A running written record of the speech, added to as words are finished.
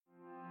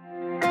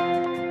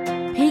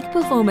Peak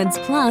Performance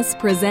Plus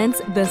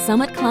presents the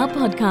Summit Club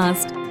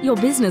Podcast, your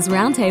business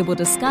roundtable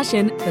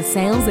discussion for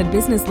sales and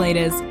business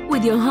leaders,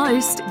 with your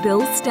host,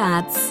 Bill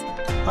Statz.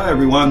 Hi,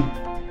 everyone.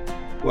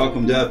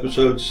 Welcome to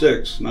episode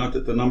 6. Not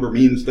that the number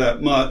means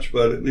that much,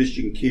 but at least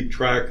you can keep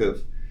track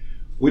of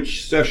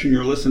which session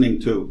you're listening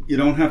to. You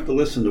don't have to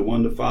listen to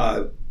 1 to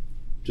 5.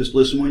 Just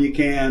listen when you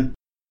can.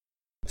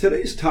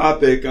 Today's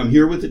topic, I'm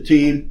here with the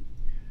team,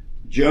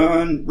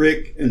 John,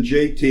 Rick, and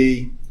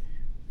JT,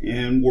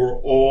 and we're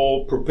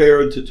all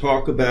prepared to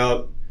talk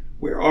about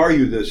where are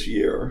you this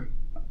year.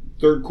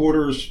 Third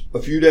quarter's a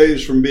few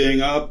days from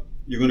being up.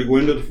 You're going to go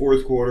into the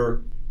fourth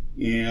quarter,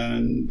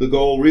 and the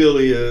goal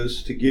really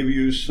is to give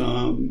you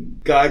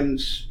some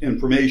guidance,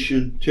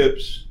 information,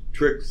 tips,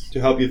 tricks to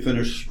help you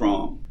finish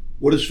strong.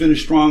 What does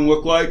finish strong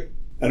look like?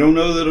 I don't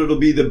know that it'll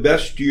be the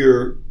best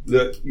year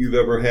that you've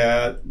ever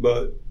had,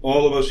 but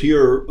all of us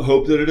here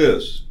hope that it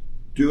is.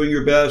 Doing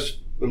your best,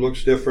 it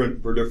looks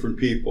different for different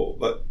people.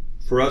 But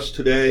for us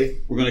today,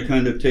 we're going to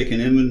kind of take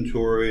an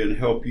inventory and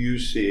help you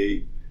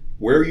see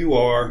where you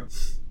are,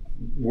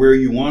 where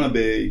you want to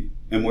be,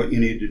 and what you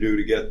need to do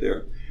to get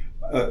there.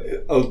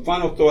 A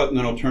final thought, and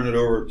then I'll turn it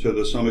over to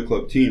the Summit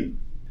Club team.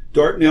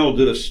 Dartnell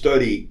did a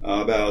study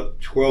about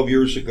 12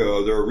 years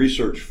ago. They're a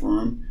research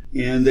firm,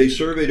 and they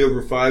surveyed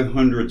over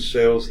 500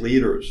 sales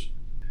leaders.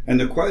 And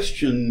the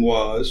question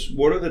was,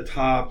 what are the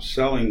top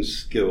selling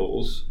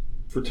skills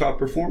for top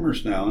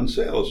performers now in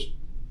sales?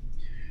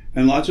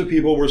 And lots of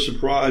people were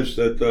surprised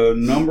that the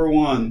number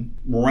one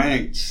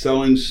ranked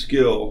selling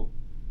skill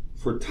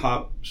for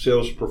top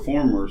sales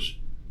performers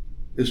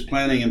is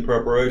planning and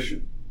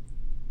preparation.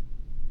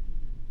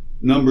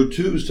 Number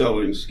 2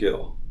 selling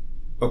skill,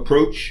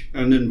 approach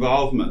and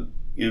involvement.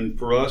 And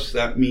for us,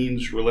 that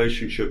means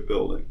relationship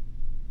building.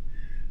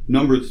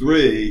 Number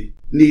 3,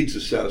 needs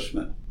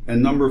assessment.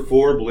 And number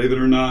 4, believe it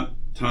or not,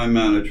 time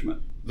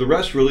management. The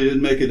rest really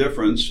didn't make a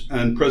difference,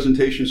 and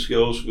presentation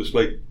skills was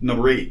like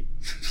number 8.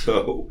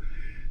 So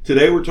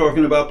today we're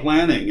talking about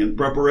planning and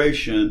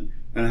preparation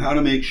and how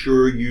to make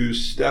sure you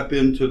step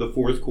into the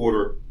fourth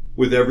quarter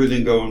with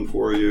everything going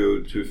for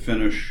you to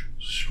finish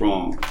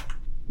strong.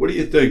 What do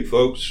you think,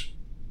 folks?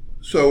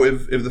 So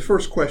if the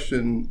first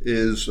question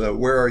is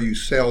where are you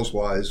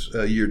sales-wise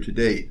year to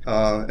date,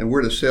 and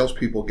where do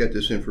salespeople get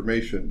this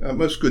information?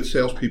 Most good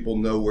salespeople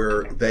know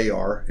where they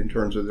are in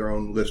terms of their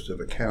own list of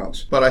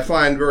accounts. But I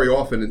find very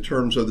often in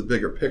terms of the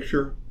bigger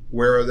picture,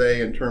 where are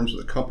they in terms of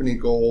the company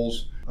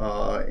goals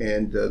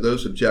and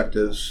those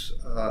objectives,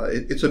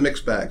 it's a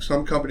mixed bag.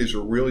 Some companies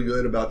are really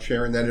good about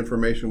sharing that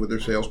information with their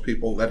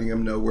salespeople, letting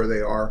them know where they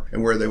are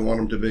and where they want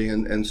them to be.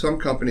 And some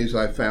companies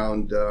I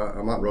found,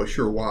 I'm not really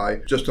sure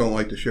why, just don't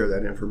like to share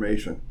that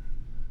information.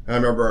 I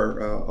remember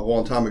a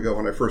long time ago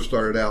when I first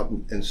started out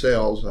in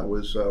sales, I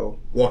was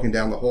walking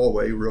down the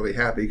hallway really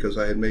happy because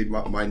I had made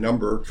my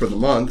number for the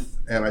month,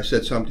 and I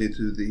said something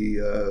to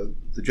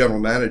the general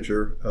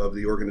manager of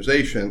the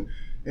organization,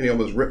 and he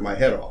almost ripped my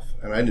head off,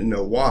 and I didn't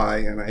know why.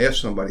 And I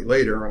asked somebody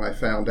later, and I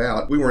found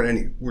out we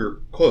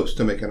were close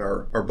to making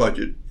our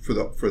budget for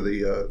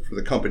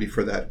the company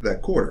for that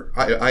quarter.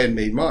 I had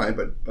made mine,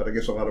 but I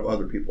guess a lot of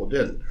other people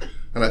didn't.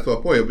 And I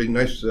thought, boy, it'd be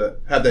nice to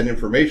have that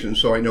information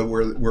so I know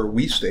where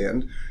we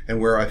stand and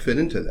where I fit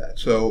into that.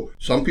 So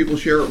some people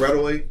share it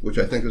readily, which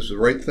I think is the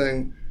right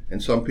thing,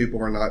 and some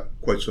people are not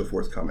quite so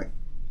forthcoming.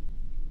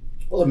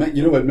 Well,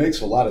 it makes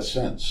a lot of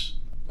sense.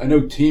 I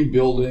know team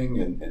building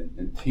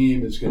and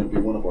team is going to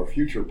be one of our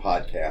future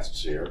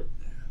podcasts here,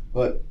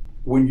 but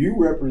when you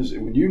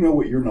know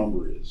what your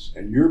number is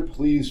and you're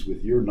pleased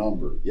with your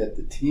number, yet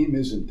the team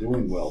isn't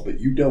doing well, but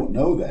you don't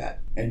know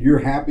that, and you're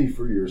happy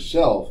for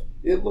yourself,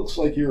 it looks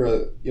like you're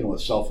a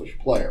selfish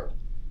player.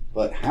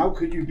 But how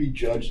could you be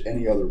judged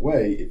any other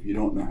way if you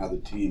don't know how the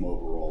team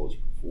overall is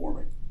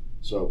performing?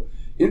 So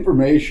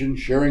information,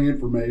 sharing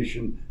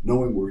information,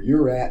 knowing where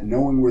you're at,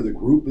 knowing where the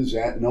group is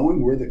at,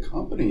 knowing where the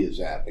company is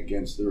at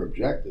against their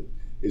objective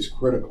is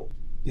critical.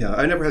 Yeah,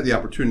 I never had the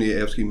opportunity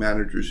of asking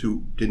managers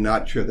who did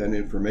not share that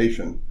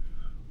information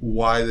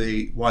why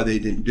they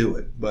didn't do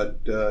it. But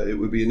it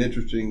would be an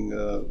interesting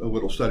a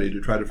little study to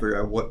try to figure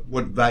out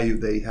what value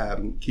they have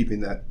in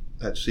keeping that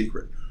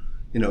secret.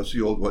 It's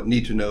the old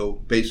need to know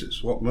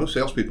basis. Well, most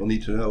salespeople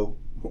need to know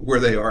where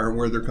they are and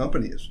where their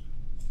company is.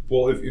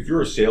 Well, if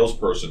you're a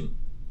salesperson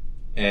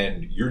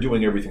and you're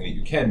doing everything that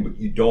you can, but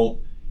you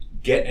don't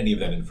get any of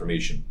that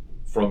information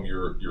from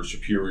your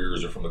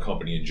superiors or from the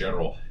company in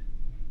general,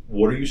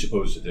 what are you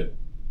supposed to do?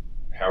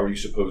 How are you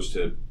supposed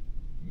to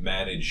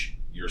manage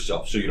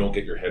yourself so you don't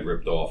get your head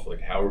ripped off?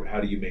 Like, how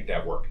do you make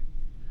that work?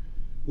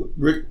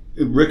 Rick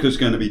is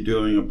going to be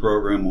doing a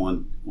program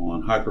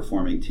on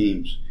high-performing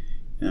teams.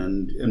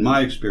 And in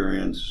my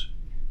experience,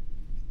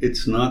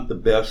 it's not the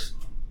best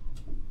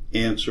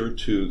answer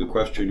to the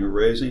question you're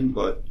raising,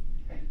 but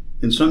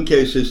in some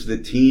cases, the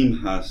team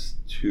has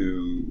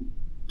to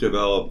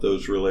develop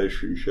those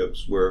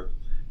relationships where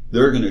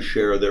they're going to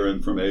share their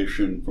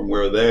information from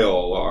where they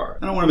all are.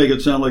 I don't want to make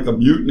it sound like a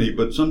mutiny,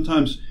 but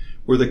sometimes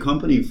where the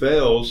company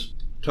fails,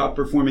 top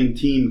performing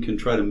team can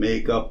try to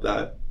make up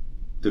that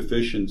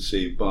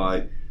deficiency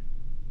by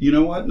you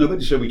know what?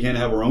 Nobody said we can't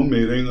have our own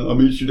meeting. I'll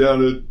meet you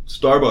down at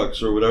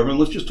Starbucks or whatever, and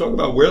let's just talk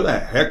about where the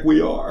heck we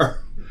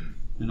are.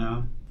 You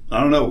know? I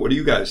don't know. What do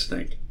you guys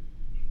think?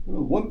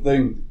 Well, one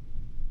thing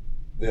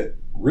that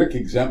Rick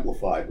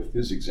exemplified with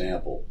his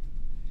example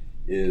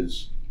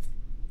is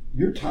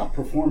your top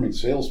performing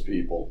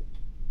salespeople,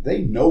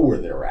 they know where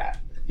they're at.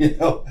 You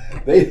know,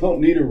 they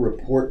don't need a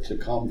report to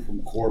come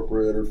from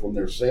corporate or from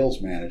their sales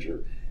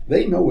manager.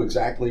 They know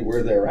exactly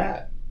where they're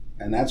at.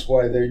 And that's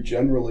why they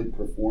generally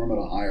perform at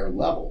a higher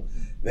level.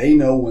 They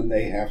know when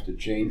they have to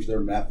change their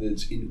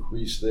methods,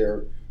 increase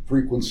their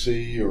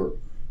frequency, or,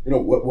 you know,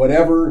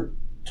 whatever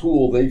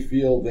tool they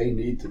feel they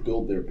need to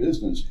build their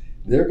business,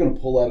 they're going to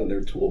pull out of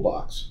their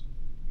toolbox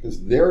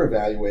because they're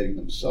evaluating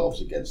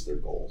themselves against their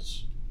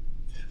goals.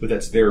 But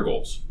that's their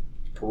goals.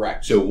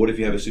 Correct. So what if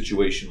you have a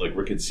situation like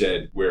Rick had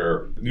said,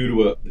 where new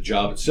to the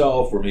job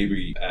itself, or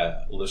maybe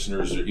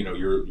listeners, you know,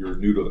 you're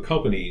new to the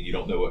company and you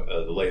don't know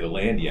the lay of the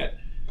land yet.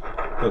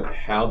 But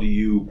how do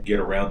you get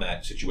around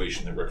that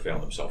situation that Rick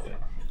found himself in?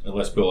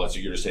 Unless, Bill, that's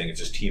what you're just saying, it's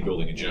just team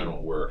building in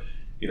general, where,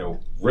 you know,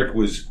 Rick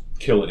was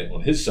killing it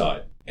on his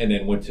side and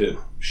then went to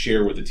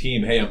share with the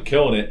team, hey, I'm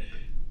killing it,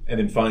 and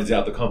then finds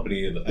out the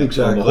company on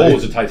the whole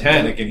is a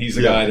Titanic, and he's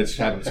the guy that's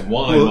having some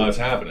wine while it's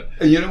happening.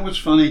 And you know what's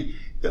funny?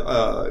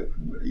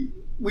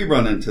 We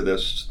run into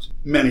this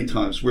many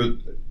times,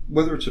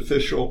 whether it's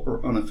official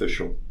or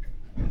unofficial.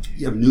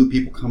 You have new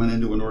people coming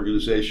into an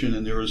organization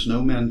and there is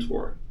no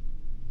mentor.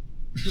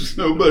 There's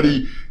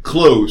nobody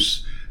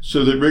close.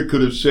 So that Rick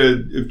could have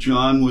said, if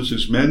John was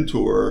his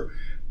mentor,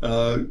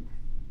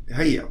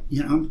 hey,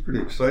 you know, I'm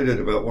pretty excited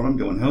about what I'm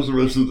doing. How's the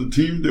rest of the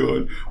team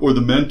doing? Or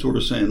the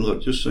mentor saying,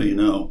 look, just so you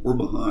know, we're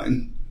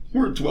behind.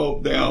 We're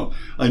 12 down.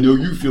 I know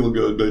you feel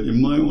good, but you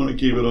might want to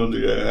keep it under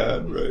your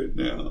head right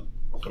now.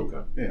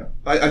 Okay. Yeah,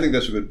 I think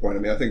that's a good point. I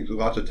mean, I think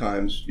lots of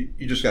times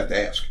you just have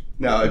to ask.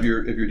 Now, if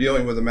you're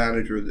dealing with a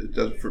manager that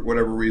does, for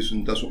whatever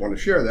reason, doesn't want to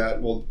share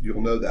that, well,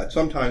 you'll know that.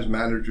 Sometimes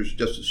managers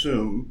just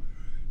assume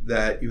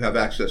that you have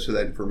access to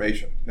that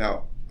information.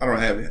 Now, I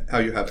don't know how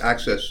you have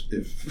access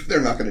if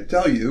they're not going to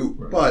tell you,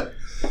 right. But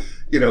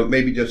you know,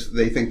 maybe just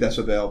they think that's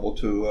available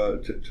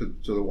to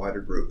the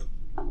wider group.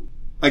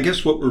 I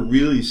guess what we're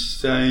really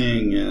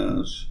saying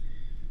is,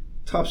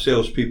 top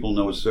salespeople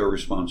know it's their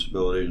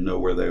responsibility to know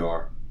where they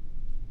are,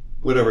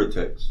 whatever it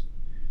takes.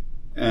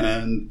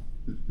 And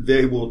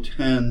they will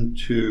tend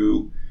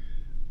to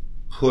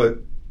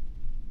put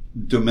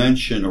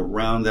dimension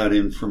around that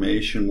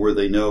information where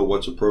they know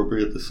what's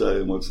appropriate to say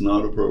and what's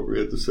not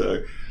appropriate to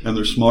say. And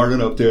they're smart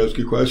enough to ask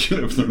a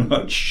question if they're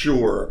not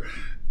sure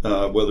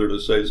whether to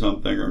say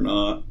something or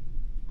not.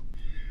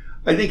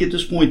 I think at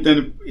this point,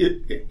 then,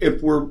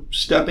 if we're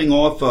stepping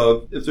off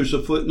of, if there's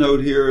a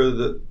footnote here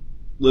that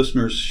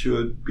listeners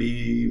should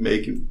be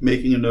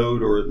making a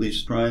note, or at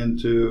least trying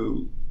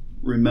to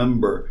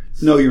remember,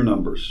 know your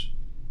numbers.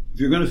 If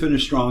you're going to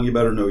finish strong, you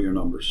better know your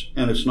numbers,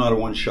 and it's not a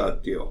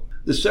one-shot deal.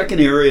 The second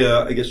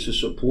area, I guess, to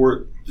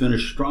support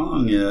finish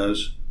strong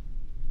is,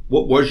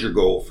 what was your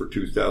goal for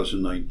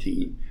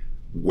 2019?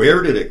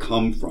 Where did it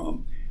come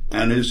from?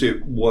 And is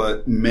it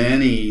what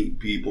many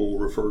people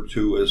refer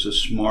to as a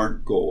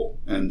SMART goal?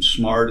 And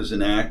SMART is an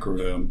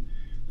acronym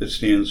that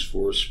stands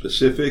for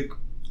specific,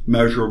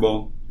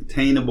 measurable,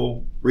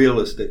 attainable,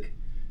 realistic,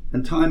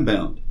 and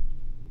time-bound.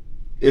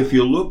 If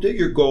you looked at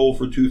your goal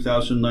for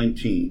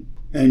 2019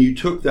 and you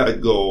took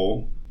that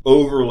goal,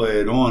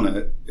 overlaid on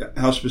it,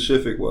 how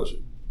specific was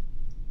it?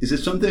 Is it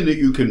something that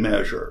you can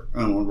measure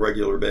on a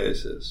regular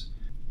basis?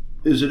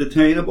 Is it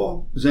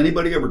attainable? Has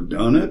anybody ever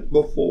done it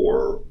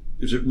before?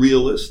 Is it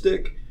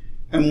realistic?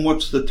 And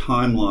what's the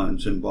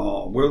timelines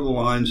involved? Where are the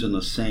lines in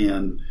the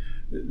sand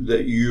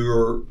that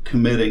you're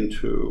committing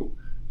to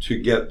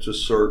get to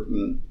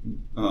certain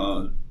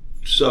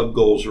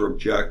sub-goals or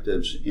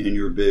objectives in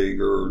your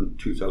bigger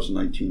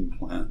 2019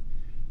 plan?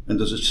 And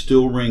does it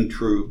still ring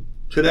true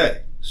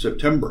today,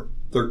 September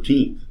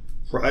 13th,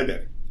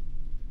 Friday?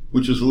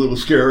 Which is a little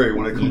scary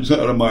when it comes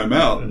out of my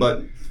mouth,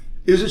 but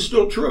is it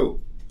still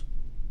true?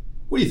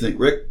 What do you think,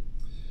 Rick?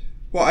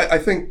 Well, I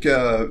think,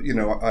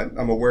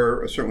 I'm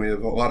aware certainly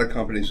of a lot of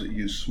companies that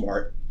use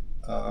SMART.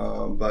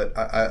 But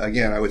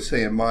I would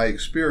say in my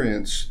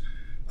experience,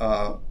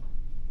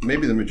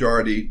 maybe the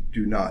majority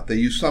do not. They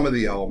use some of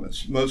the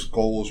elements. Most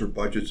goals or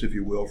budgets, if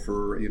you will,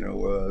 for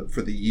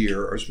the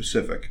year are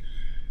specific.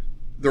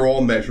 They're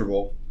all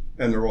measurable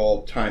and they're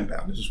all time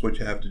bound. This is what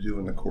you have to do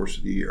in the course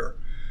of the year.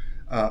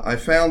 I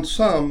found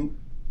some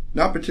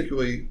not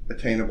particularly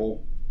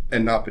attainable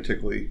and not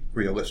particularly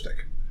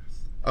realistic.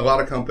 A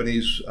lot of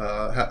companies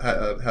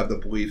have the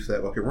belief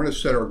that, okay, we're going to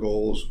set our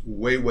goals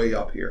way, way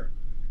up here.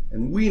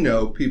 And we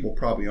know people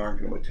probably aren't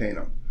going to attain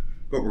them.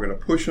 But we're going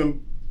to push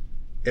them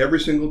every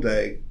single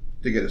day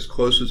to get as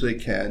close as they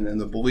can.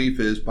 And the belief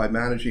is by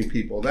managing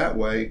people that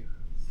way,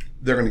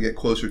 they're going to get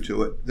closer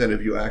to it than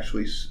if you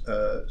actually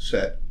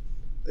set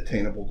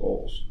attainable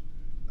goals.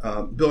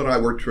 Bill and I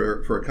worked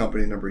for a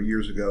company a number of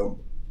years ago.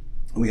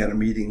 We had a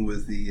meeting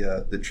with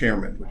the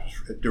chairman,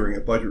 which was during a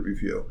budget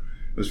review.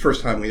 It was the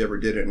first time we ever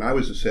did it, and I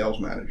was the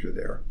sales manager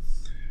there.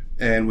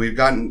 And we've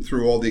gotten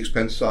through all the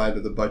expense side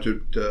of the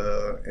budget,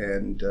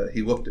 and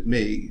he looked at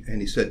me and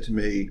he said to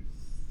me,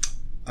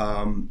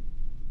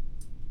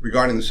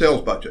 regarding the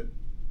sales budget,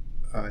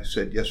 I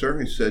said, yes, sir.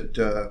 He said,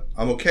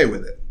 I'm okay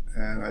with it.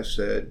 And I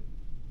said,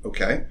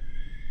 okay.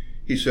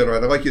 He said, all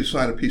right, I'd like you to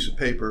sign a piece of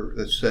paper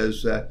that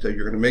says that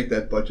you're going to make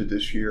that budget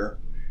this year,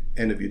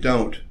 and if you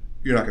don't,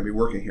 you're not going to be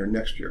working here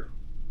next year.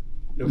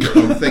 I'm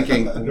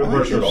thinking,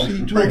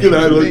 Rick and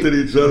I looked at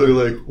each other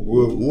like,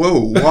 whoa,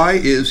 why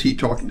is he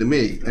talking to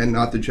me and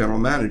not the general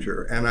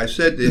manager? And I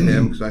said to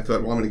him, because I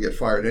thought, well, I'm going to get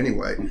fired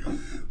anyway.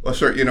 Well,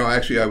 sir,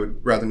 actually, I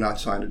would rather not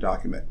sign a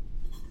document.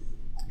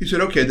 He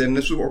said, okay, then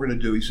this is what we're going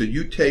to do. He said,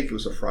 it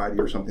was a Friday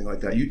or something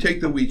like that. You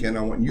take the weekend.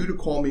 I want you to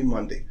call me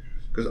Monday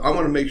because I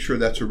want to make sure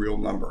that's a real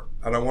number.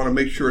 And I want to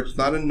make sure it's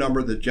not a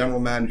number the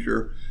general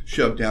manager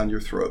shoved down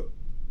your throat,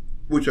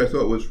 which I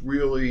thought was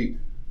really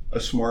a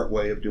smart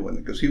way of doing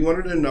it because he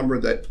wanted a number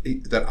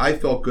that I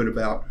felt good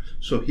about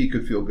so he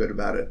could feel good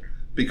about it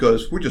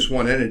because we're just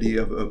one entity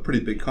of a pretty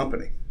big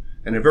company.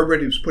 And if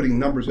everybody was putting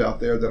numbers out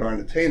there that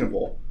aren't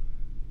attainable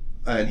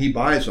and he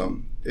buys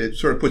them, it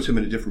sort of puts him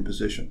in a different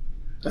position.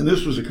 And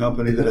this was a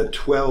company that had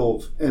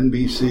 12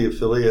 NBC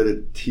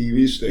affiliated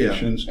TV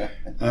stations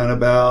and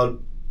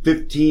about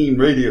 15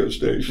 radio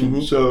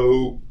stations.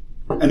 So,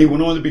 and he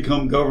went on to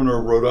become governor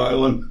of Rhode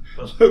Island.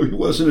 So he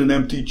wasn't an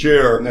empty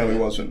chair. No, he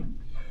wasn't.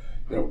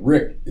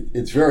 Rick,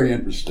 it's very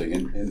interesting.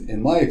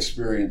 In my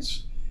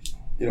experience,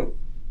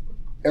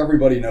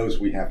 everybody knows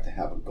we have to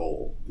have a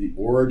goal. The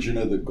origin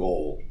of the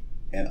goal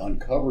and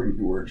uncovering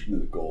the origin of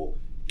the goal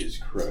is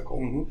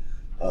critical.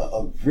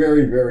 A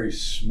very, very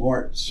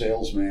smart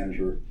sales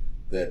manager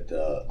that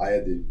I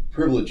had the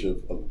privilege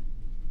of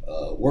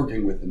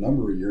working with a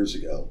number of years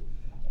ago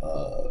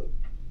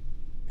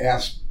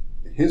asked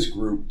his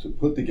group to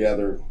put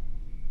together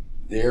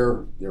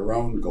their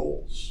own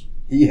goals.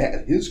 He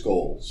had his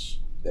goals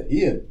that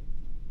he had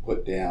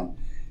put down,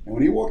 and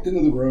when he walked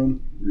into the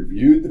room,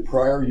 reviewed the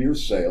prior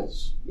year's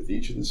sales with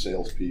each of the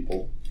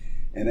salespeople,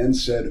 and then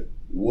said,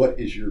 what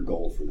is your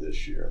goal for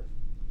this year?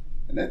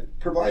 And that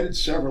provided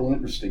several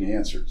interesting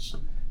answers.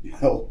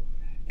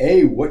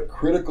 What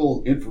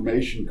critical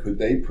information could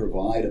they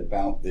provide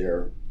about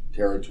their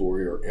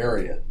territory or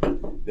area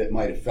that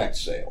might affect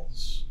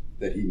sales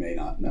that he may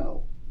not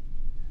know?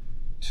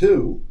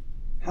 2,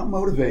 how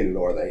motivated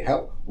are they?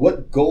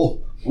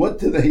 What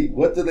do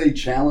they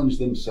challenge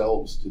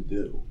themselves to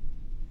do?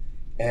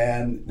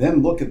 And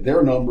then look at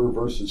their number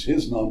versus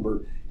his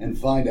number and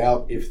find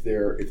out if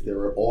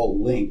they're all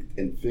linked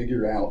and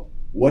figure out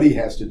what he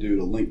has to do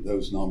to link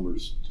those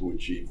numbers to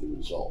achieve the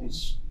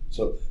results.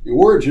 So the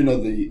origin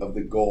of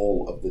the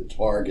goal of the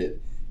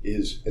target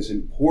is as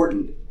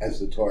important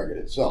as the target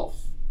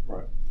itself.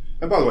 Right.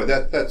 And by the way,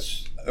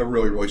 that's a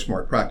really, really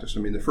smart practice. I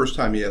mean, the first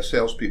time you ask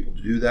salespeople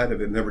to do that, if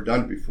they've never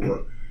done it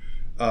before,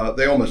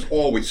 they almost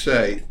always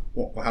say,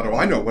 well, how do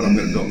I know what I'm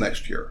going to build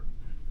next year?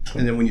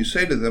 And then when you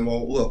say to them,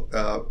 well, look,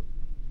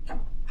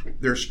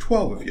 there's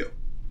 12 of you.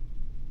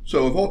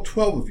 So if all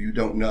 12 of you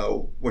don't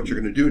know what you're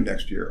going to do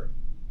next year,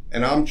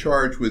 and I'm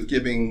charged with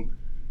giving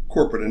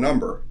corporate a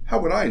number, how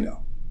would I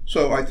know?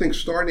 So I think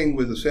starting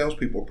with the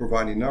salespeople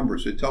providing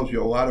numbers, it tells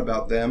you a lot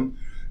about them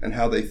and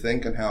how they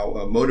think and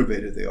how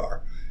motivated they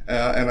are.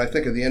 And I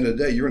think at the end of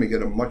the day, you're going to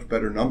get a much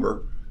better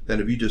number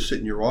than if you just sit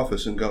in your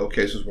office and go,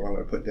 okay, this is what I'm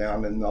going to put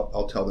down, and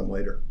I'll tell them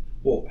later.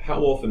 Well,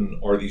 how often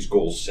are these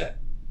goals set?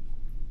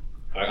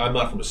 I'm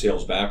not from a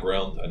sales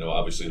background. I know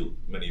obviously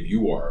many of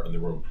you are in the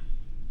room.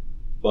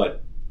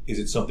 But is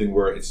it something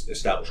where it's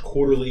established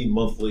quarterly,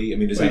 monthly? I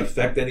mean, does that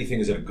affect anything?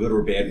 Is it a good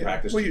or bad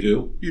practice to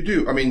do? You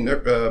do. I mean,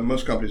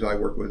 most companies I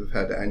work with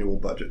have had annual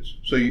budgets.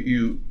 So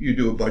you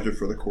do a budget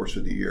for the course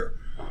of the year.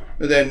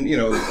 And then,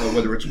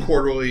 whether it's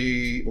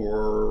quarterly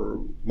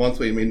or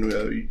monthly, I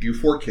mean, you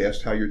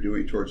forecast how you're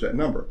doing towards that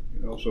number.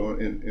 So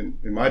in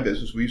my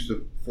business, we used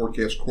to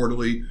forecast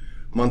quarterly,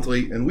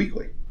 monthly, and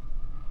weekly.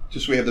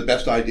 Just so we have the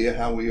best idea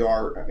how we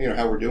are,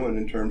 how we're doing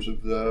in terms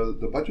of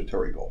the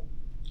budgetary goal.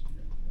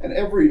 And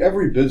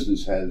every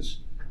business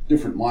has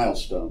different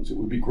milestones. It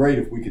would be great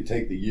if we could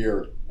take the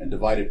year and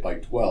divide it by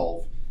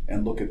 12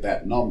 and look at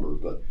that number.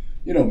 But,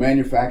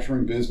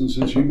 manufacturing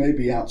businesses, you may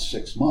be out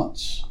 6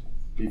 months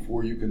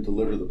before you can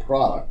deliver the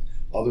product.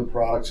 Other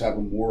products have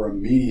a more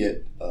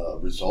immediate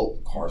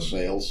result, car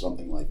sales,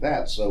 something like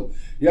that. So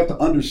you have to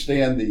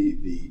understand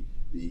the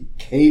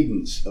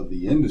cadence of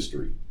the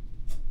industry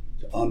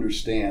to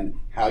understand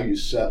how you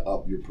set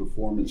up your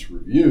performance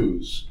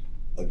reviews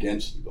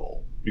against the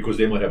goal. Because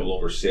they might have a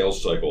longer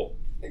sales cycle,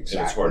 Exactly.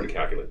 and it's hard to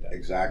calculate that.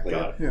 Exactly.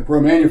 Got it. Yeah. For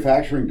a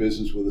manufacturing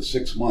business with a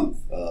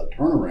 6-month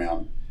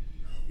turnaround,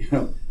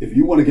 if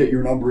you want to get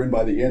your number in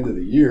by the end of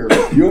the year,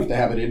 you have to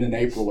have it in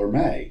April or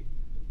May.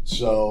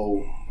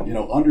 So,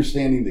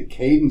 understanding the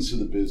cadence of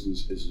the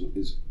business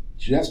is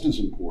just as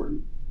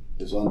important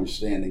as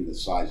understanding the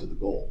size of the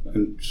goal.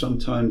 And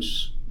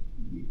sometimes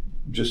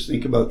just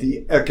think about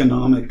the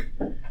economic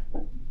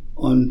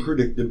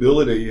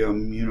unpredictability.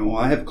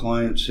 I have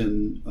clients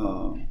in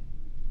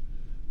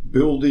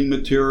building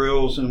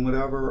materials and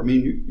whatever. I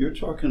mean, you're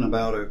talking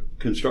about a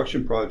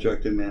construction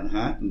project in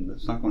Manhattan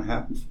that's not going to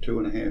happen for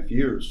 2.5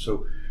 years.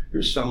 So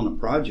you're selling a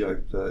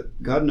project that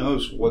God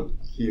knows what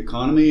the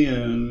economy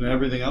and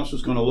everything else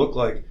is going to look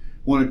like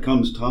when it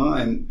comes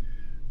time.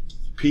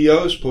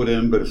 PO's put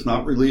in, but it's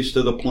not released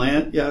to the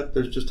plant yet.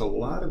 There's just a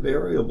lot of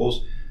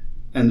variables.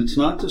 And it's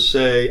not to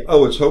say,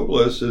 oh, it's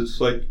hopeless.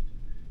 It's like,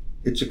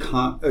 it's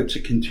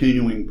a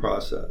continuing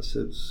process.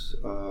 It's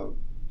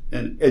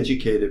an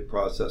educated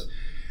process.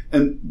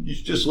 And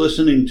just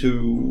listening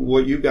to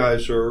what you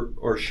guys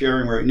are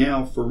sharing right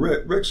now for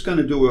Rick's going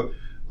to do a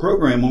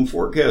program on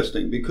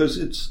forecasting because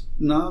it's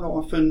not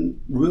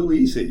often real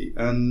easy.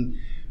 And,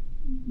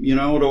 you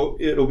know,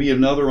 it'll be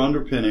another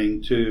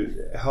underpinning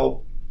to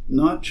help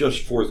not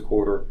just fourth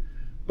quarter,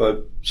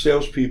 but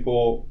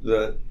salespeople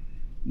that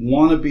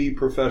want to be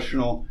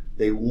professional,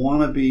 they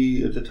want to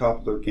be at the top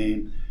of their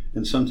game,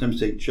 and sometimes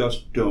they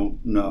just don't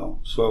know.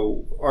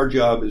 So our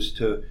job is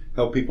to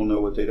help people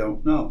know what they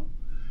don't know.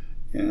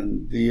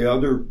 And the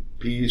other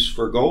piece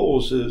for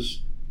goals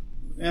is,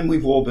 and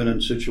we've all been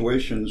in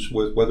situations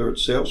with whether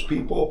it's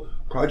salespeople,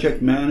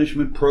 project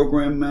management,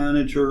 program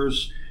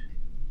managers,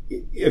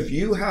 if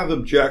you have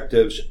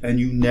objectives and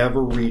you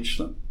never reach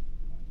them,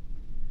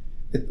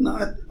 it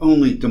not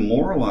only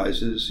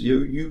demoralizes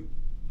you, you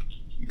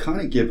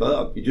kind of give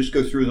up. You just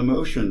go through the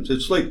motions.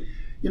 It's like,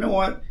 you know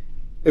what?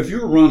 If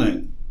you're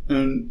running,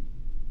 and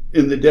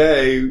in the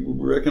day,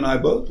 Rick and I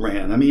both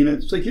ran. I mean,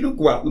 it's like you don't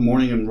go out in the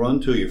morning and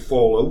run till you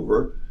fall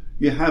over.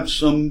 You have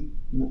some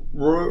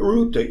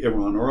route that you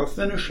run, or a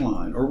finish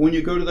line, or when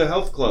you go to the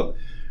health club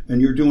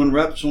and you're doing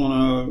reps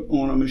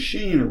on a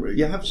machine, or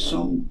you have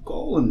some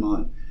goal in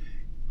mind.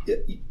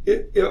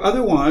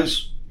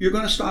 Otherwise, you're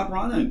going to stop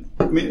running.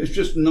 I mean, it's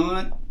just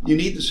not, you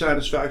need the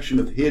satisfaction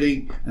of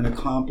hitting and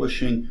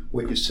accomplishing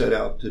what you set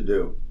out to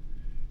do.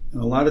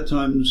 And a lot of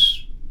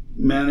times,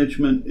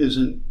 management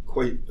isn't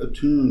quite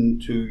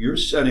attuned to your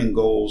setting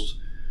goals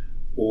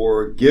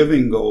or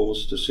giving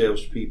goals to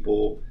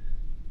salespeople.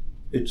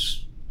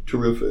 It's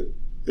terrific.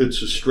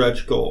 It's a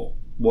stretch goal.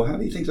 Well, how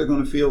do you think they're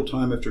going to feel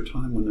time after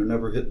time when they're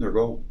never hitting their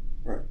goal?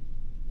 Right.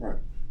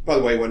 By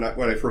the way, when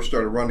I first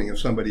started running, if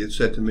somebody had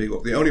said to me,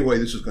 "Look, the only way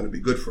this is going to be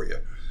good for you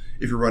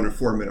if you're running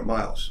 4-minute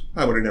miles,"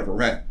 I would have never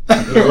ran.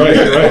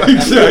 Right.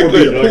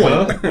 Exactly. That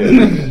would be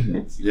the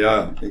point.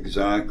 Yeah,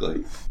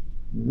 exactly.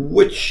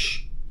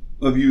 Which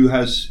of you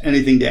has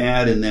anything to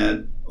add in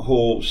that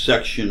whole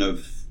section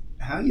of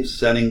how you're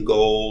setting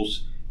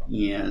goals,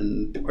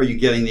 and are you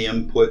getting the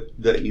input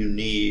that you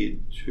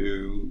need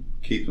to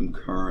keep them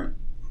current?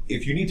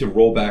 If you need to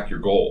roll back your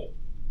goal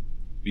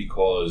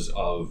because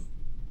of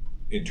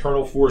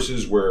internal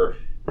forces where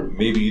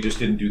maybe you just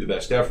didn't do the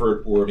best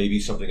effort, or maybe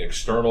something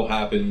external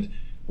happened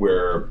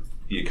where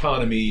the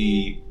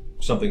economy,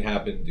 something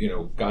happened,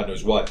 God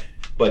knows what,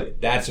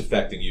 but that's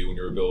affecting you and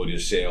your ability to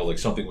sell, like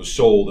something was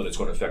sold and it's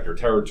going to affect your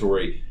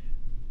territory.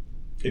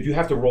 If you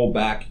have to roll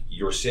back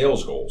your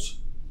sales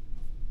goals,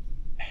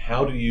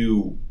 how do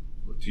you,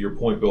 to your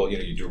point, Bill,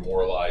 you're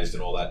demoralized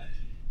and all that,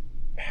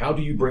 how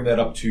do you bring that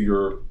up to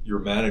your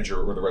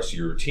manager or the rest of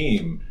your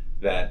team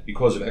that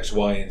because of X,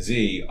 Y, and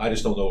Z, I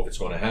just don't know if it's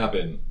going to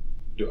happen?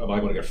 Am I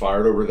going to get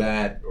fired over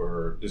that,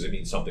 or does it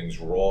mean something's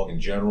wrong in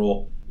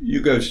general?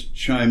 You guys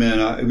chime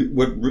in.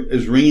 What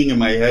is ringing in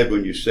my head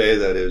when you say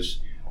that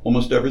is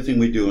almost everything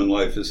we do in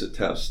life is a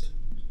test.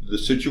 The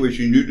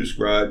situation you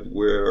described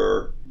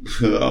where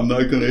I'm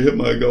not going to hit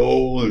my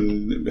goal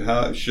and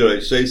how should I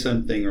say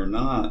something or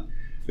not.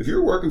 If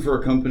you're working for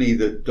a company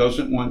that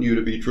doesn't want you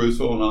to be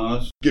truthful and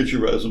honest, get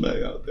your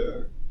resume out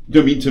there.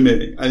 I mean, to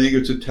me, I think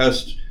it's a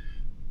test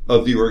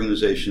of the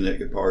organization that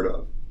you're part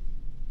of.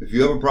 If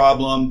you have a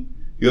problem,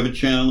 you have a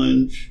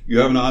challenge, you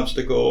have an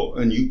obstacle,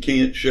 and you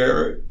can't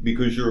share it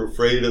because you're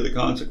afraid of the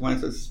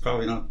consequences, it's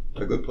probably not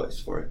a good place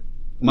for you.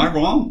 Am I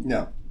wrong?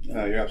 No,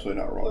 you're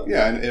absolutely not wrong.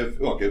 Yeah, and if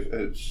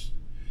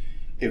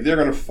they're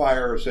going to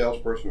fire a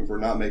salesperson for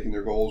not making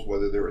their goals,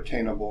 whether they're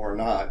attainable or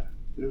not,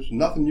 there's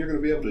nothing you're going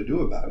to be able to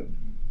do about it.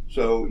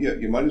 So yeah,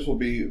 you might as well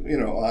be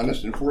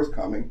honest and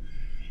forthcoming.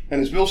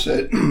 And as Bill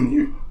said,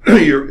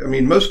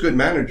 most good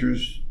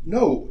managers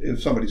know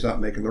if somebody's not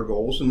making their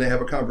goals, and they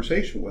have a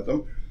conversation with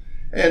them.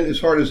 And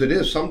as hard as it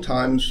is,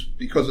 sometimes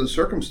because of the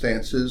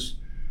circumstances,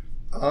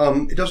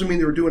 it doesn't mean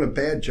they're doing a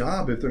bad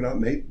job if they're not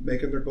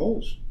making their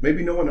goals.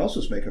 Maybe no one else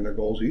is making their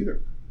goals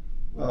either.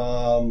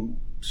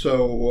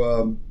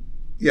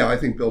 Yeah, I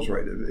think Bill's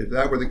right. If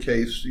that were the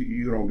case,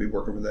 you don't be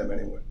working for them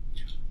anyway.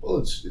 Well,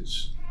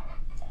 it's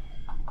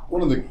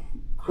one of the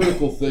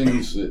critical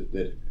things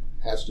that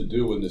has to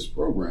do in this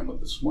program, with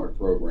the SMART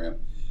program,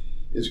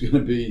 is going to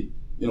be,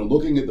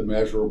 looking at the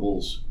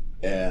measurables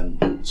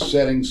and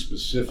setting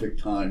specific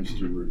times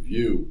to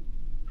review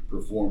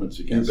performance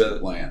against the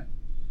plan.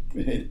 I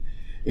mean,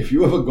 if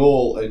you have a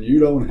goal and you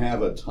don't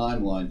have a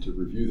timeline to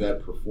review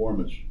that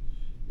performance,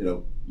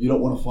 you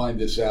don't want to find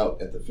this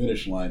out at the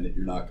finish line that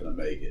you're not going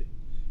to make it.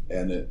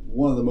 And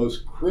one of the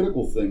most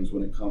critical things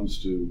when it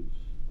comes to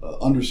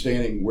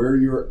understanding where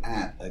you're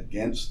at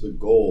against the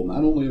goal,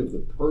 not only of the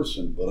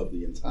person, but of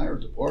the entire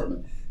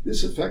department,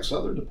 this affects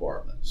other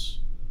departments.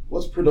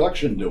 What's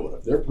production doing?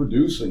 If they're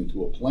producing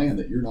to a plan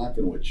that you're not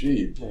going to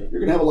achieve, you're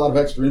going to have a lot of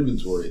extra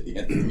inventory at the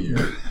end of the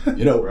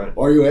year. Right.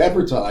 Are you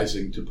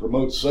advertising to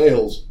promote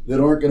sales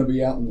that aren't going to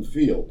be out in the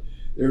field?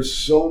 There's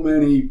so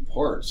many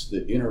parts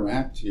that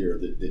interact here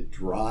that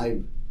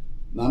drive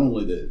not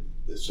only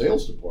the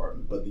sales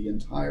department, but the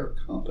entire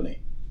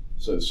company.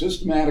 So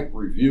systematic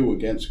review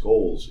against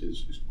goals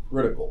is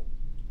critical.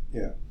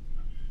 Yeah.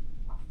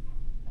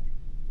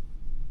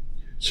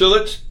 So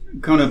let's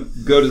kind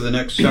of go to the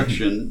next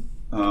section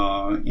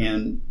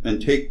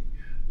and take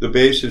the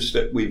basis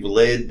that we've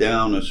laid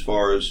down as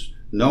far as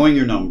knowing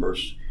your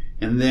numbers,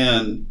 and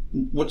then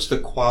what's the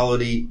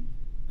quality,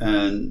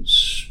 and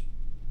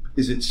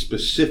is it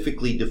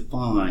specifically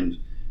defined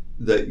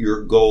that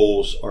your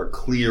goals are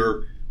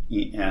clear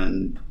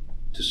and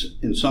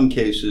in some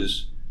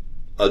cases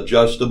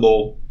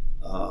adjustable,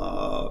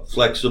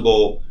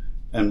 flexible,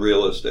 and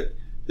realistic.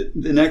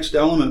 The next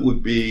element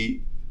would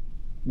be,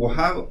 well,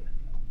 how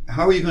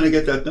are you going to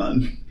get that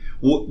done?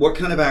 What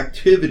kind of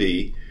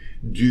activity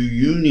do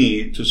you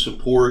need to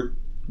support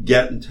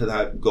getting to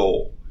that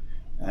goal?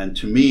 And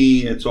to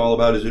me, it's all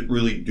about, is it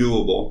really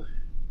doable?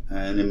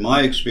 And in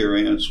my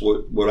experience,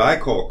 what I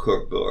call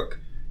cookbook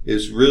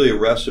is really a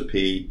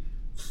recipe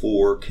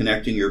for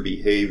connecting your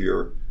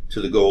behavior to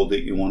the goal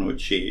that you want to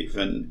achieve.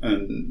 And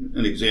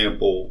an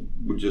example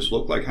would just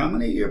look like, how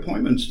many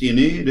appointments do you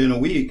need in a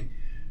week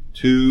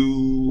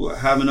to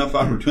have enough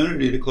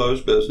opportunity to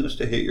close business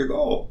to hit your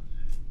goal?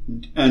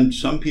 And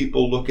some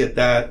people look at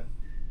that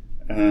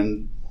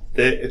and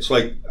it's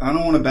like, I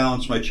don't want to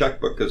balance my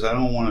checkbook because I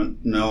don't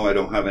want to know I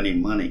don't have any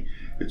money.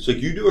 It's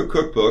like you do a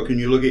cookbook and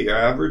you look at your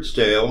average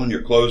sale and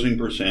your closing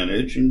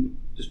percentage and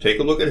just take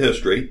a look at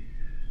history.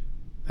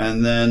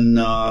 And then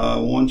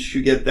once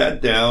you get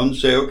that down,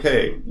 say,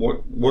 okay,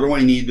 what do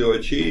I need to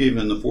achieve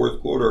in the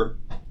fourth quarter?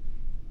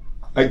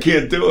 I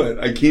can't do it.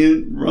 I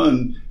can't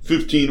run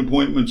 15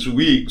 appointments a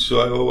week,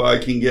 so I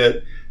can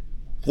get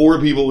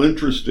 4 people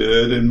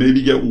interested and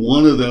maybe get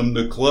one of them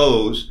to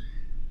close.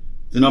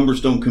 The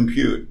numbers don't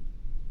compute.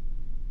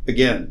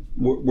 Again,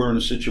 we're in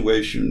a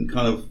situation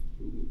kind of,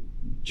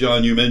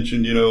 John, you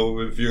mentioned,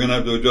 if you're going to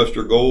have to adjust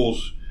your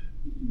goals,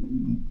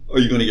 are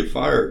you going to get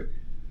fired?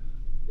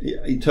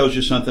 It tells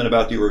you something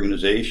about the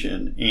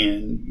organization,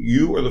 and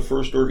you are the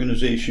first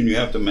organization you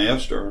have to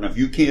master. And if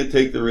you can't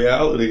take the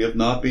reality of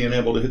not being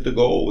able to hit the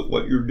goal with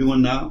what you're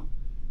doing now,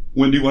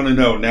 when do you want to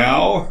know?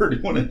 Now, or do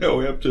you want to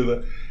know after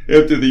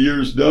the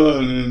year's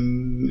done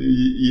and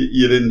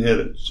you didn't hit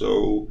it?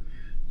 So,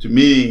 to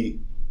me,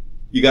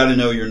 you got to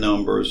know your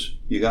numbers.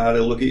 You got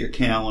to look at your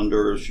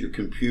calendars, your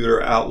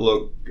computer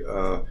Outlook,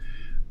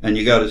 and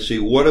you got to see,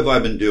 what have I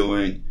been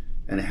doing,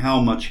 and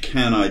how much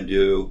can I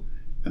do,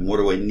 and what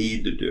do I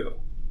need to do?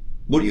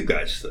 What do you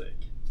guys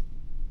think?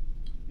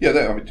 Yeah,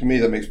 to me,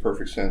 that makes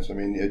perfect sense.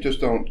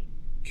 Just don't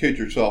kid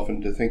yourself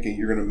into thinking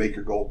you're going to make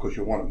your goal because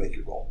you want to make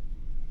your goal.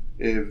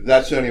 If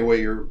that's the only way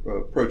you're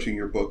approaching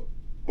your book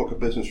of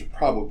business, you're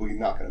probably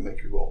not going to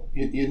make your goal.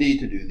 You need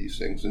to do these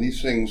things. And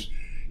these things,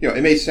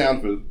 it may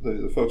sound for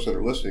the folks that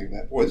are listening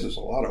that, boy, this is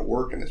a lot of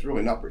work and it's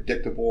really not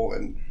predictable.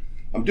 And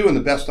I'm doing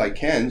the best I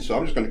can, so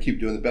I'm just going to keep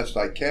doing the best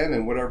I can.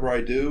 And whatever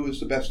I do is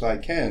the best I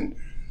can.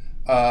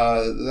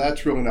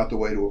 That's really not the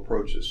way to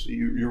approach this.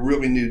 You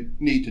really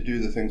need to do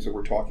the things that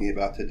we're talking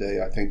about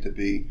today, I think, to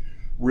be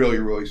really,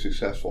 really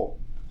successful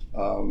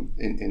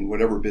in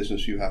whatever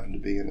business you happen to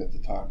be in at the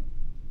time.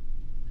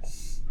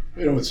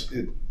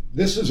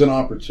 This is an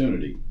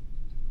opportunity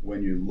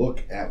when you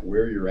look at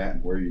where you're at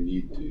and where you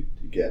need to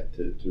get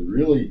to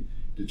really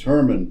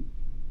determine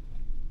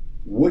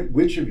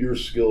which of your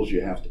skills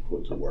you have to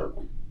put to work.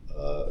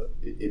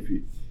 If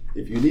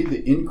you need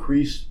to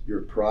increase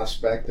your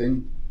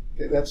prospecting,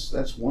 okay,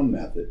 that's one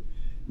method.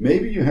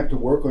 Maybe you have to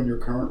work on your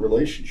current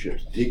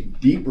relationships,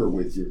 dig deeper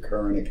with your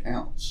current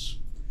accounts.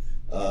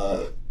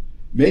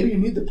 Maybe you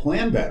need to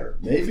plan better.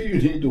 Maybe you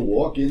need to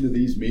walk into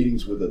these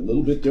meetings with a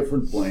little bit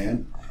different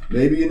plan.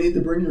 Maybe you need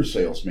to bring your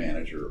sales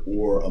manager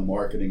or a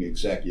marketing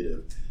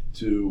executive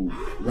to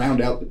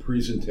round out the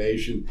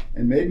presentation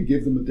and maybe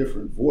give them a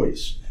different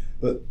voice.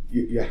 But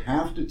you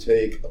have to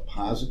take a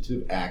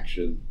positive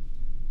action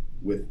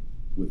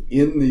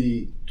within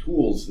the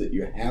tools that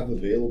you have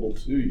available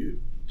to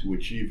you to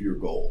achieve your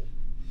goal.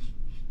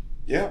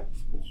 Yeah.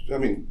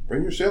 Bring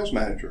your sales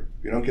manager.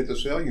 If you don't get the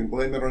sale, you can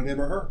blame it on him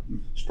or her.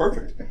 It's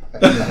perfect.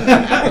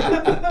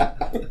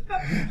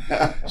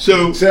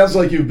 So sounds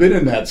like you've been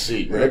in that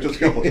seat, right? Just a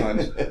couple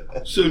times.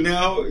 So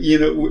now,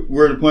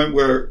 we're at a point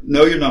where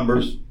know your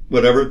numbers,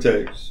 whatever it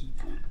takes.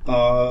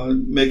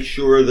 Make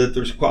sure that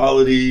there's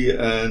quality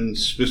and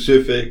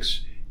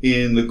specifics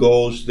in the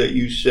goals that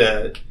you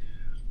set,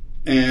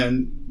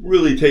 and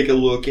really take a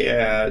look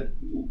at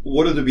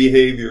what are the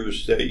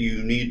behaviors that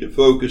you need to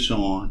focus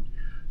on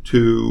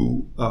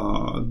to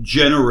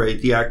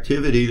generate the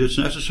activity that's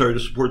necessary to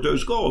support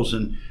those goals.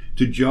 And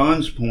to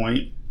John's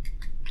point,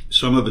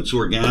 some of it's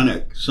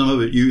organic. Some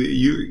of it,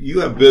 you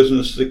have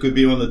business that could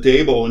be on the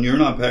table and you're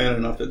not paying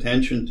enough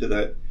attention to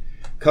that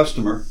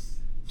customer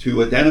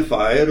to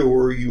identify it,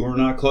 or you are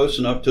not close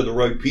enough to the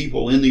right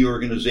people in the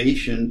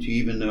organization to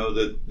even know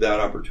that that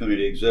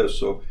opportunity exists.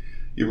 So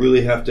you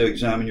really have to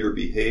examine your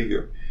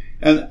behavior.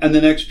 And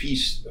the next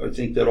piece, I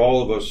think that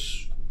all of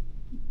us,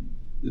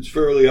 it's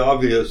fairly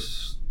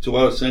obvious to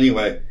us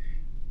anyway,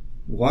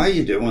 why are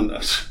you doing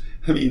this?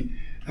 I mean,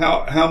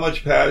 how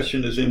much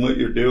passion is in what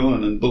you're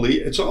doing, and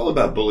belief? It's all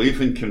about belief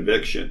and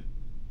conviction.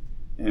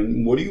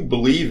 And what do you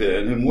believe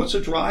in, and what's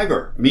a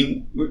driver? I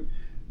mean,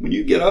 when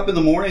you get up in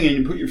the morning and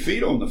you put your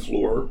feet on the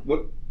floor,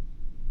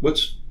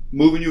 what's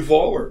moving you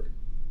forward?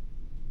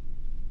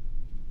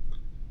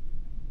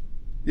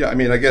 Yeah, I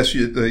mean, I guess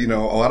a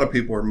lot of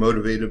people are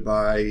motivated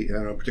by,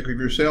 particularly if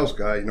you're a sales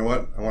guy. You know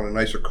what? I want a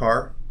nicer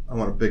car. I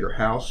want a bigger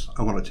house.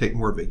 I want to take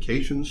more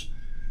vacations.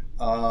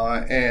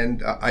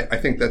 And I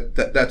think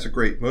that's a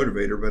great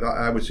motivator. But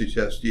I would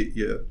suggest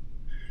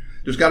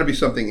there's got to be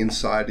something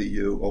inside of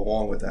you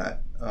along with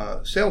that.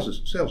 Sales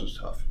is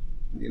tough.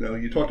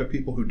 You talk to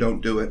people who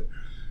don't do it.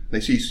 They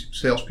see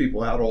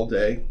salespeople out all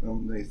day.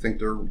 They think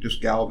they're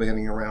just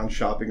gallivanting around,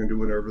 shopping and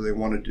doing whatever they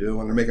want to do,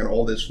 and they're making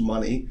all this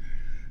money.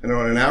 And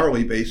on an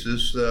hourly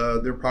basis,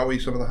 they're probably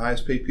some of the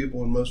highest paid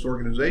people in most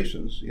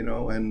organizations.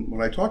 And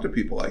when I talk to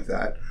people like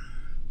that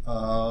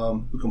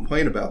who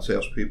complain about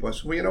salespeople, I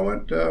say, well, you know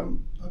what?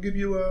 I'll give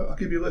you a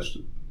list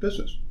of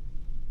business,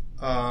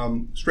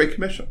 straight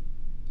commission.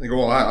 They go,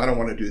 well, I don't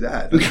want to do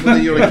that. Well,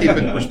 you keep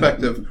in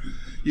perspective.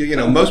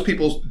 Most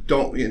people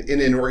don't, in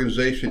an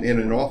organization, in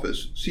an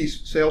office, see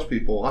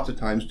salespeople lots of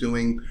times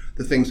doing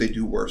the things they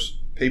do worse,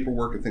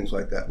 paperwork and things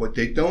like that. What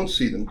they don't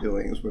see them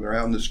doing is when they're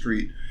out in the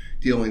street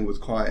dealing with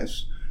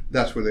clients,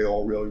 that's where they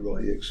all really,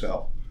 really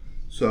excel.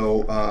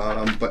 So,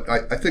 but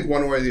I think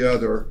one way or the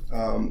other,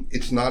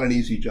 it's not an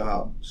easy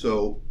job.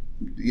 So,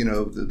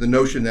 the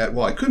notion that,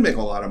 well, I could make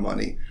a lot of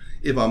money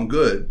if I'm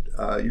good,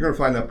 you're going to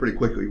find out pretty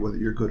quickly whether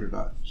you're good or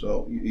not.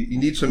 So you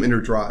need some inner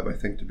drive, I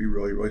think, to be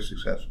really, really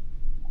successful.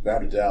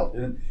 Without a doubt.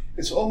 And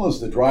it's almost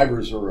the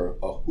drivers are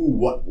a who,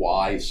 what,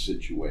 why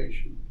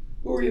situation.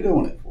 Who are you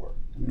doing it for?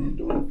 I mean,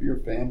 you're doing it for your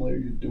family, or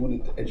you're doing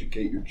it to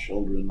educate your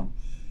children,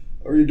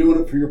 or you're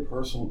doing it for your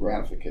personal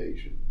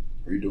gratification,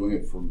 or you're doing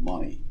it for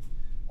money.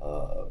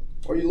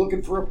 Are you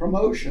looking for a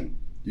promotion?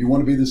 Do you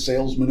want to be the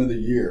salesman of the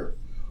year?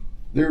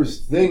 There's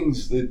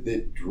things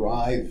that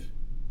drive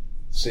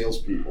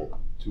salespeople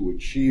to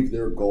achieve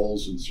their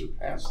goals and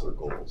surpass their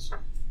goals.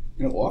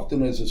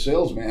 Often as a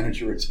sales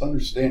manager, it's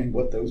understanding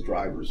what those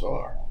drivers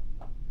are.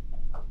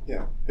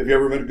 Yeah. Have you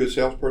ever met a good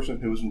salesperson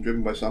who wasn't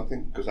driven by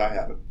something? Because I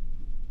haven't.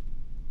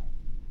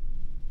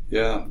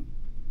 Yeah.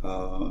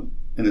 And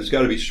it's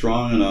got to be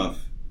strong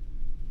enough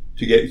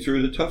to get you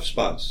through the tough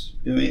spots.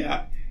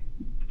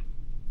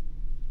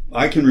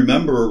 I can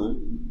remember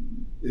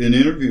in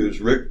interviews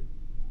Rick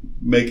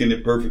making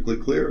it perfectly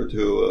clear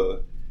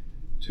to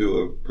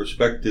a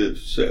prospective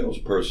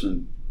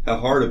salesperson how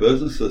hard a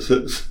business this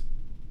is.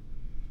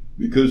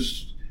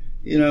 Because,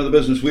 the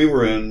business we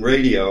were in,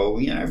 radio,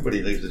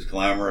 everybody thinks it's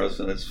glamorous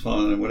and it's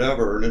fun and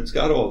whatever, and it's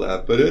got all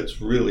that, but it's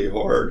really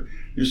hard.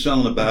 You're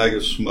selling a bag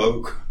of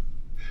smoke,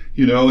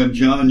 and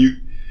John,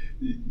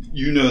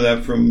 you know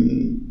that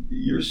from,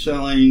 you're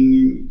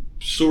selling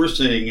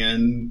sourcing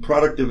and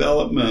product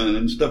development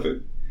and stuff.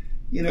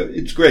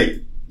 It's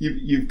great.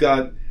 You've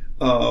got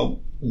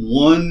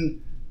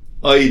one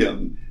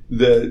item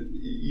that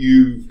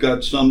you've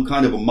got some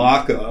kind of a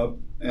mock-up,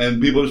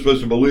 and people are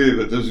supposed to believe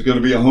that this is going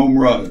to be a home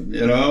run.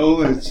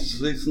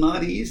 It's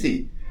not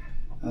easy.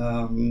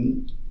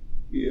 When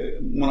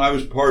I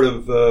was part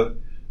of the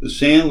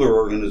Sandler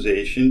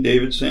organization,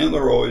 David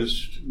Sandler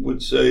always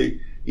would say,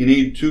 you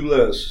need 2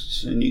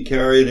 lists, and you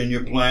carry it in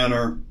your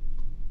planner,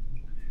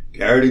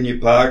 carry it in your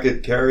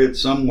pocket, carry it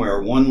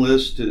somewhere. One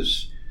list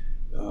is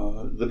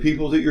the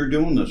people that you're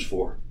doing this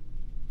for.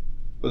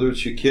 Whether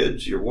it's your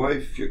kids, your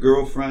wife, your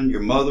girlfriend,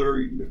 your mother,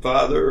 your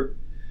father,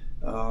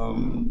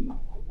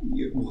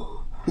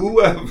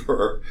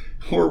 whoever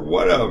or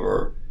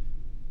whatever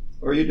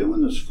are you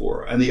doing this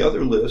for? And the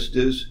other list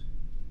is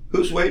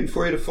who's waiting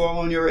for you to fall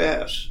on your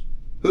ass?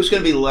 Who's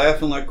going to be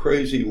laughing like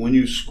crazy when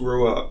you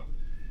screw up?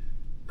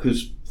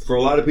 Because for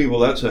a lot of people,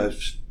 that's a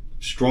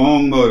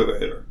strong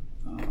motivator.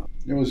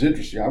 It was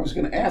interesting. I was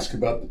going to ask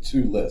about the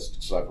 2 lists,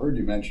 because I've heard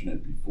you mention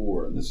it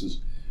before, and this is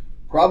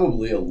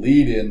probably a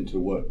lead in to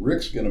what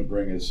Rick's going to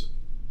bring us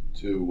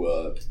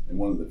to in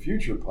one of the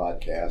future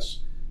podcasts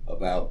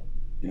about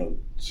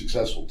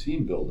successful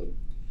team building.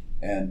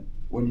 And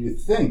when you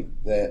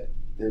think that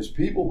there's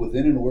people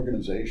within an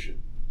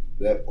organization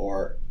that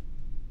are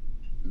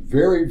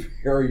very,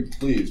 very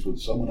pleased when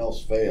someone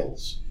else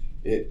fails,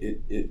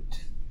 it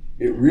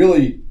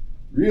really,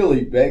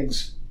 really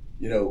begs,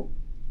 you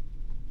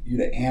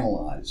to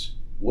analyze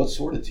what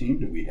sort of team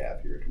do we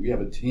have here? Do we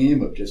have a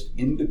team of just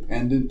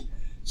independent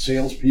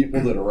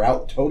salespeople that are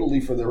out totally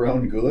for their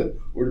own good,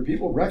 or do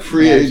people recognize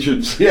free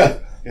agents? Yeah.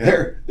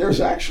 There's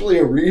actually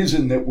a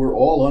reason that we're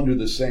all under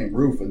the same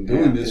roof and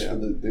doing this for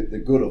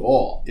the good of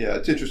all. Yeah,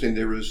 it's interesting.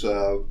 There was,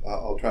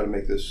 I'll try to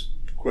make this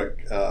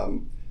quick.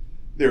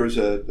 There was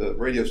a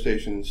radio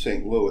station in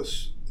St.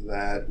 Louis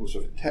that was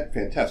a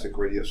fantastic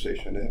radio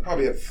station. They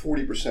probably had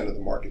 40% of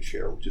the market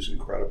share, which is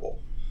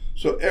incredible.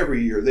 So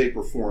every year they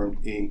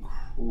performed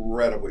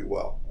incredibly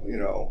well.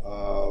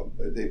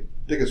 The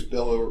biggest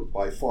biller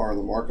by far in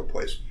the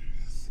marketplace.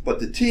 But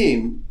the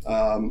team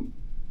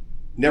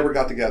never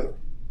got together.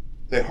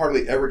 They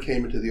hardly ever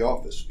came into the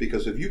office,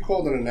 because if you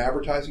called in an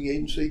advertising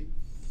agency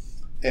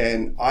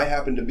and I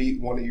happened to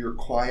meet one of your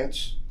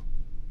clients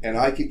and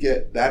I could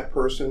get that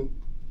person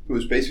who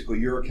is basically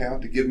your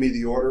account to give me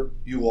the order,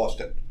 you lost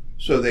it.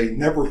 So they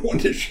never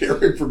wanted to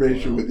share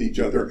information with each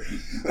other.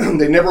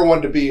 They never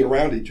wanted to be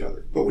around each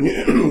other. But when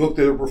you looked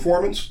at their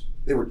performance,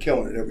 they were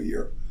killing it every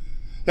year.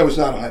 That was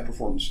not a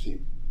high-performance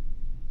team.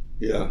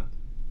 Yeah.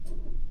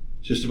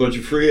 Just a bunch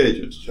of free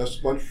agents. Just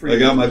a bunch of free I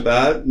agents. got my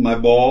bat, my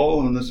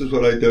ball, and this is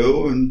what I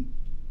do, and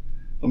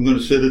I'm going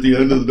to sit at the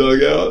end of the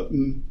dugout,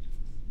 and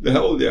the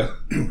hell with you.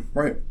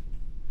 Right.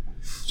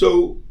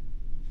 So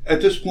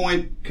at this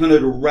point, kind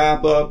of to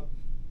wrap up,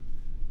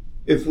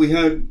 if we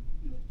had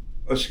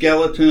a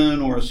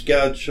skeleton or a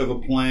sketch of a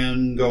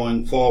plan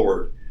going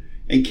forward,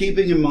 and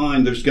keeping in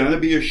mind there's going to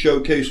be a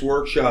showcase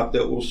workshop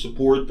that will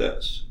support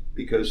this,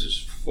 because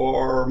it's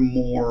far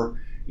more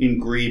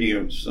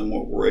ingredients than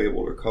what we're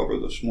able to cover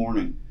this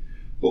morning.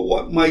 But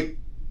what might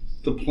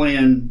the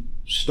plan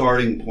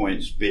starting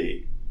points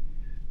be?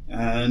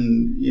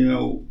 And,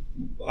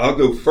 I'll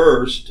go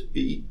first.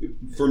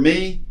 For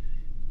me,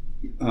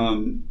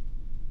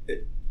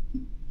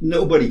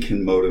 nobody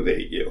can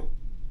motivate you.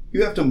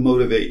 You have to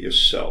motivate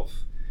yourself.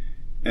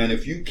 And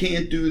if you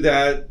can't do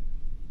that,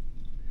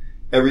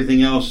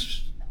 everything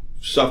else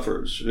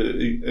suffers.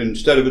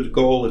 Instead of a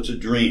goal, it's a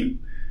dream.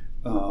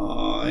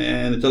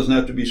 And it doesn't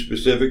have to be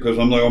specific, because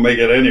I'm not going to make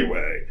it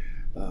anyway.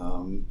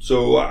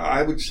 So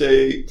I would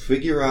say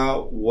figure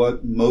out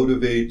what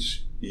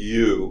motivates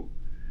you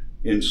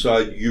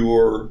inside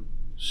your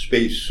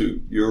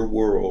spacesuit, your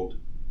world,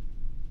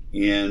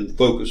 and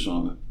focus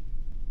on it.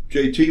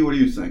 JT, what do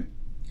you think?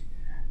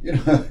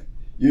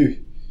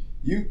 You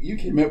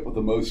came up with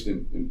the most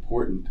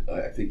important,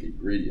 I think,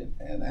 ingredient,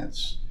 and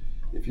that's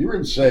if you're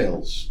in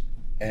sales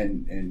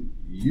and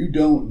you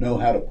don't know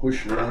how to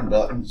push your own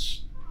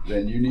buttons,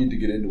 then you need to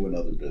get into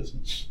another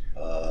business.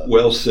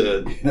 Well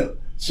said.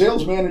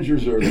 Sales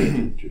managers are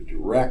there to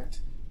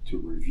direct, to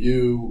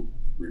review,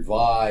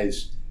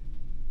 revise,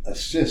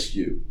 assist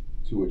you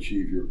to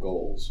achieve your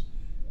goals.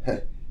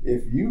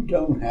 If you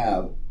don't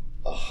have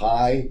a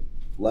high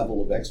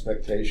level of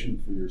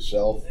expectation for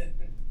yourself,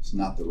 it's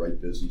not the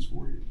right business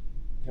for you.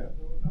 Yeah.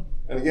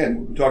 And again,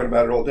 we've been talking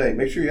about it all day.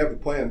 Make sure you have the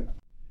plan.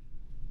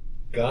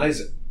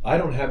 Guys, I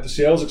don't have the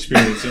sales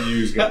experience that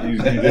you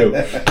do.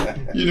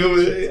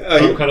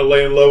 I'm kind of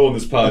laying low on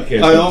this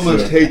podcast. I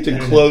almost hate to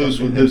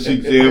close with this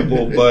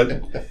example,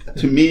 but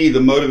to me, the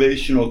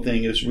motivational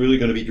thing is really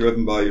going to be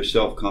driven by your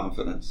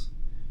self-confidence.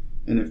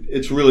 And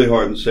it's really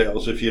hard in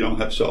sales if you don't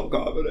have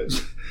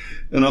self-confidence.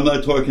 And I'm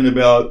not talking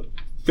about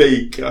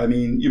fake. I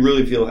mean, you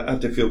really have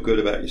to feel good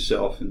about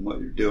yourself and what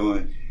you're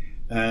doing.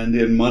 And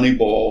in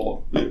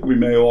Moneyball, we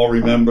may all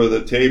remember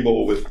the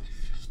table with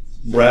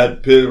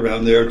Brad Pitt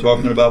around there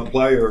talking about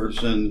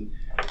players, and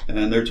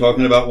they're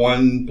talking about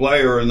one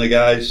player, and the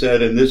guy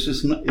said, and this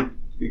is not,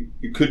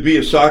 it could be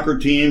a soccer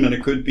team, and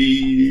it could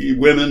be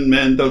women,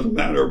 men, doesn't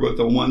matter, but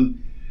the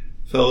one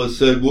fella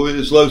said, well,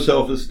 it's low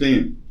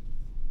self-esteem.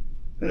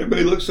 And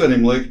everybody looks at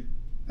him like,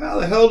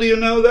 how the hell do you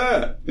know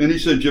that? And he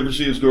said, did you ever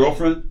see his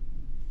girlfriend?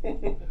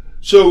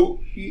 So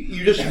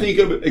you just think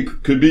of it,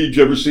 it could be, did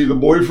you ever see the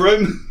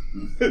boyfriend?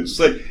 It's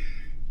like,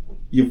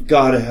 you've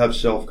got to have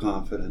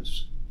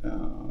self-confidence,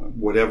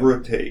 whatever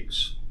it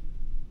takes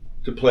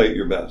to play at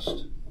your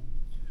best.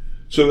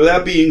 So with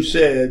that being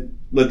said,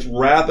 let's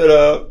wrap it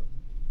up.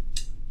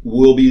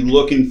 We'll be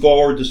looking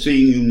forward to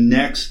seeing you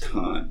next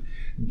time.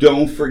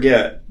 Don't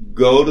forget,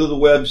 go to the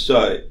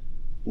website,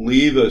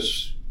 leave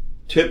us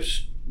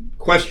tips,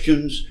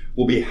 questions.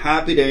 We'll be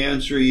happy to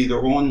answer either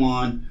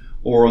online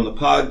or on the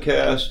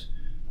podcast.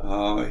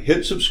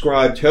 Hit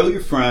subscribe, tell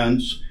your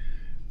friends.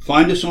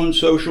 Find us on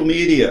social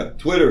media,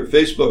 Twitter,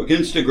 Facebook,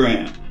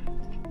 Instagram.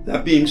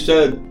 That being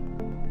said,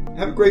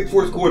 have a great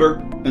fourth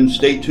quarter and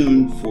stay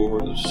tuned for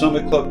the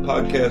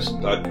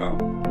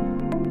SummitClubPodcast.com.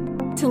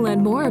 To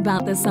learn more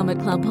about the Summit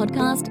Club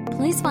Podcast,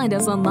 please find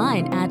us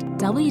online at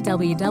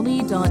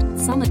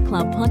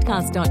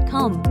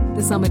www.summitclubpodcast.com.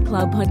 The Summit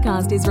Club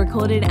Podcast is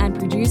recorded and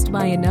produced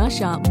by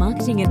Inertia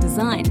Marketing and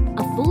Design,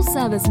 a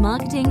full-service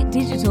marketing,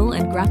 digital,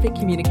 and graphic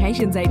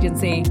communications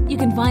agency. You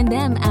can find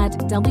them at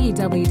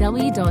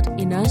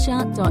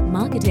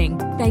www.inertia.marketing.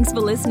 Thanks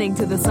for listening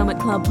to the Summit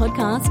Club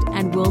Podcast,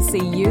 and we'll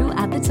see you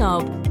at the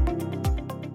top.